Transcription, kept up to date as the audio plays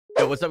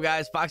Yo, what's up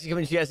guys? Foxy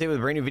coming to you guys today with a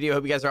brand new video.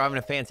 Hope you guys are having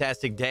a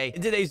fantastic day.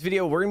 In today's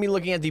video, we're gonna be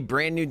looking at the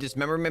brand new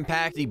Dismemberment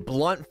pack, the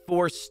Blunt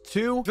Force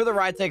 2 for the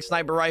RYTEC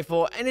sniper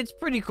rifle, and it's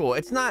pretty cool.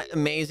 It's not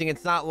amazing.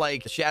 It's not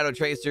like the Shadow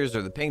Tracers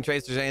or the Ping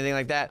Tracers or anything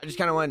like that. I just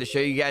kind of wanted to show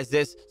you guys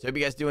this, so hope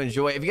you guys do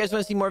enjoy. If you guys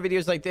want to see more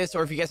videos like this,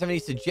 or if you guys have any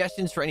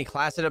suggestions for any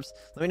class setups,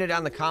 let me know down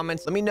in the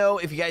comments. Let me know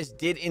if you guys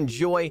did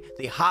enjoy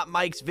the hot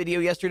mics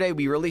video yesterday.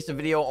 We released a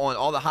video on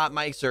all the hot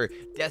mics or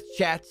death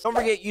chats. Don't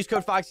forget, use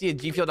code Foxy at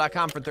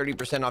gfuel.com for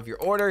 30% off your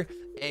order.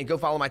 And go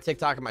follow my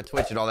TikTok and my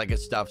Twitch and all that good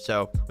stuff.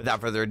 So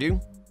without further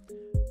ado,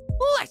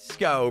 let's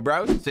go,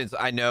 bro. Since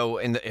I know,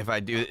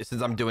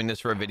 since I'm doing this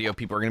for a video,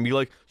 people are gonna be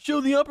like,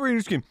 show the operator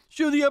skin,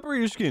 show the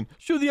operator skin,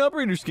 show the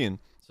operator skin.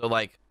 So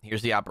like,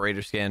 here's the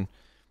operator skin.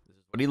 This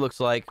is what he looks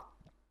like.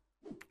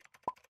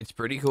 It's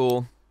pretty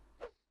cool.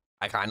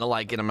 I kind of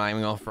like it. I'm not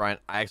even gonna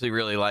front. I actually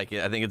really like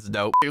it. I think it's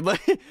dope. Dude, look.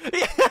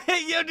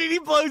 Yo, dude,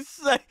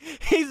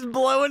 he's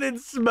blowing in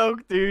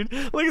smoke, dude.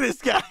 Look at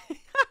this guy.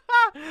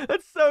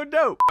 That's so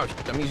dope. Oh,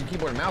 I'm using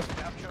keyboard and mouse.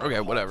 Okay,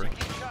 whatever.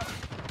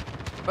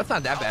 That's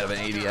not that bad of an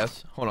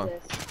ADS. Hold on.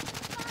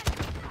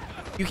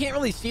 You can't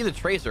really see the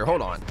tracer.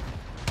 Hold on.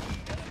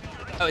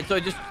 Oh, so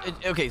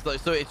okay,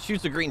 so it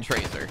shoots a green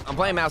tracer. I'm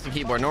playing mouse and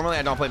keyboard. Normally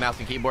I don't play mouse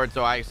and keyboard,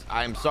 so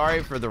I'm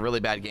sorry for the really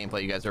bad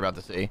gameplay you guys are about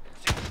to see.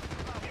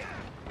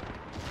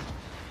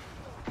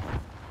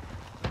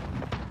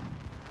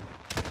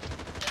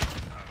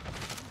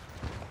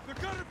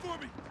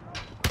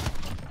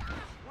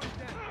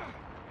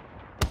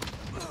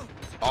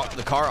 Oh,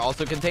 the car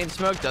also contains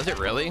smoke? Does it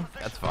really?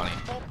 That's funny.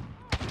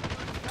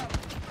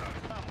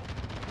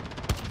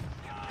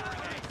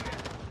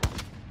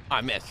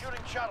 I missed.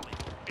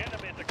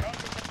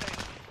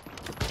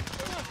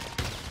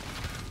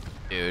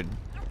 Dude,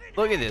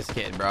 look at this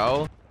kid,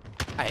 bro.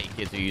 I hate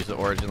kids who use the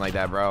Origin like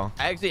that, bro.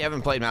 I actually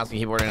haven't played mouse and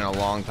keyboard in a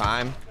long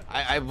time.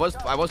 I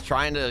was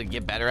trying to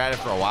get better at it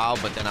for a while,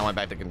 but then I went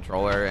back to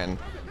controller and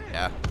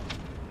yeah.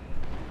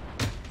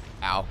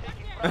 Ow.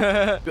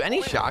 Do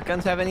any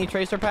shotguns have any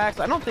tracer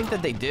packs? I don't think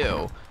that they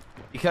do,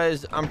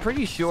 because I'm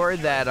pretty sure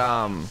that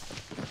I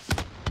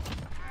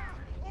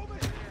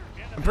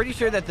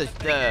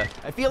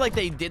feel like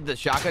they did the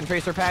shotgun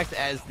tracer packs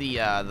as the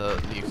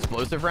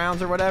explosive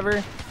rounds or whatever.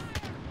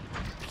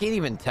 I can't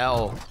even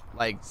tell,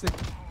 like, I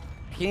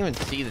can't even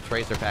see the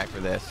tracer pack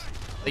for this.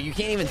 Like, you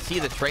can't even see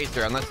the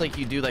tracer unless like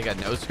you do like a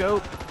no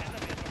scope.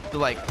 So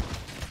like,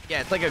 yeah,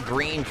 it's like a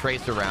green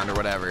tracer round or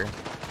whatever.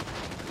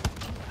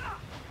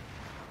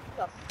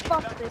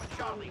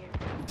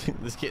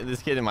 This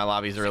kid in my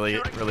lobby is really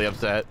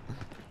upset.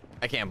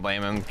 I can't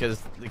blame him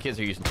because the kids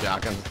are using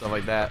shotguns and stuff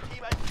like that.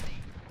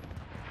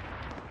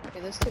 Okay,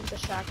 this kid's the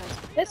shotguns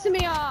pissing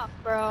me off,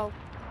 bro.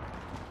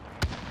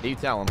 You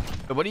tell him.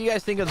 But what do you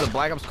guys think of the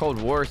Black Ops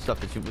Cold War stuff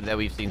that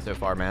we've seen so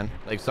far, man?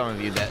 Like some of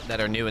you that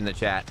are new in the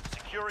chat.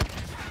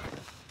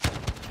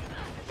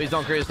 Please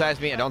don't criticize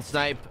me. I don't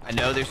snipe. I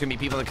know there's gonna be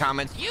people in the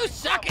comments. You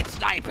suck at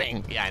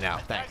sniping. Yeah, I know.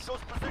 Thanks.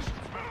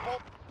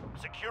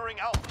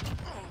 Securing out.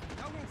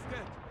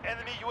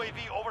 Enemy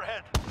UAV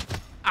overhead.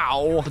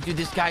 Ow. Dude,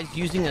 this guy's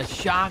using a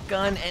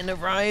shotgun and a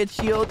riot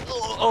shield.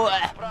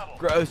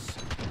 Gross.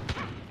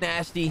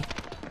 Nasty.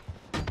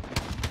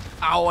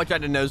 Ow, I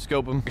tried to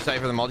no-scope him. Excited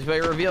for the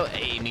multiplayer reveal?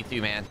 Hey, me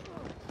too, man.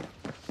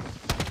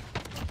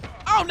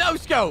 Oh,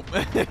 no-scope!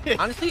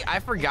 Honestly, I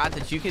forgot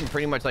that you can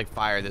pretty much, like,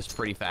 fire this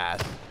pretty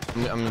fast.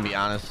 I'm gonna be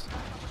honest.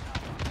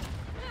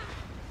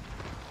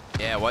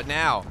 Yeah, what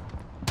now?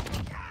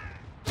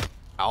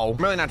 Oh, I'm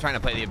really not trying to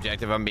play the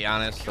objective, I'm gonna be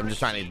honest. I'm just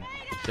trying to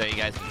show you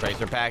guys the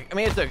tracer pack. I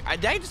mean, did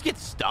I just get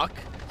stuck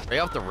right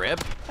off the rip?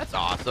 That's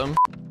awesome.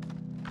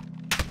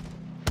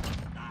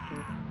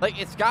 Like,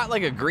 it's got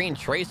like a green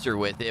tracer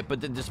with it,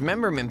 but the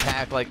Dismemberment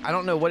pack, like, I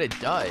don't know what it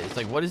does.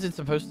 Like, what is it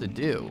supposed to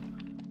do?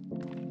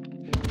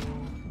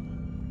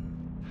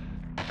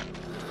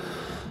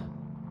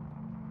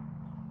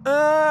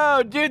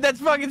 Oh, dude, that's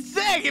fucking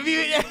sick. If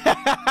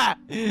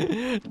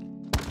you...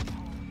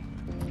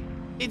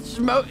 It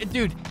smokes,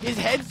 dude. His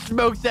head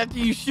smokes after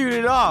you shoot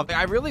it off.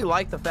 I really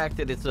like the fact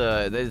that it's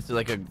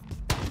like a,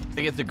 I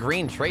think it's a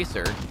green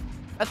tracer.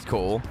 That's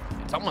cool.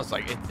 It's almost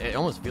like it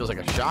almost feels like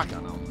a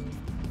shotgun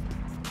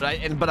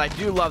almost. But I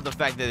do love the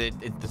fact that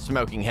the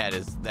smoking head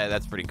is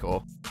that's pretty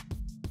cool.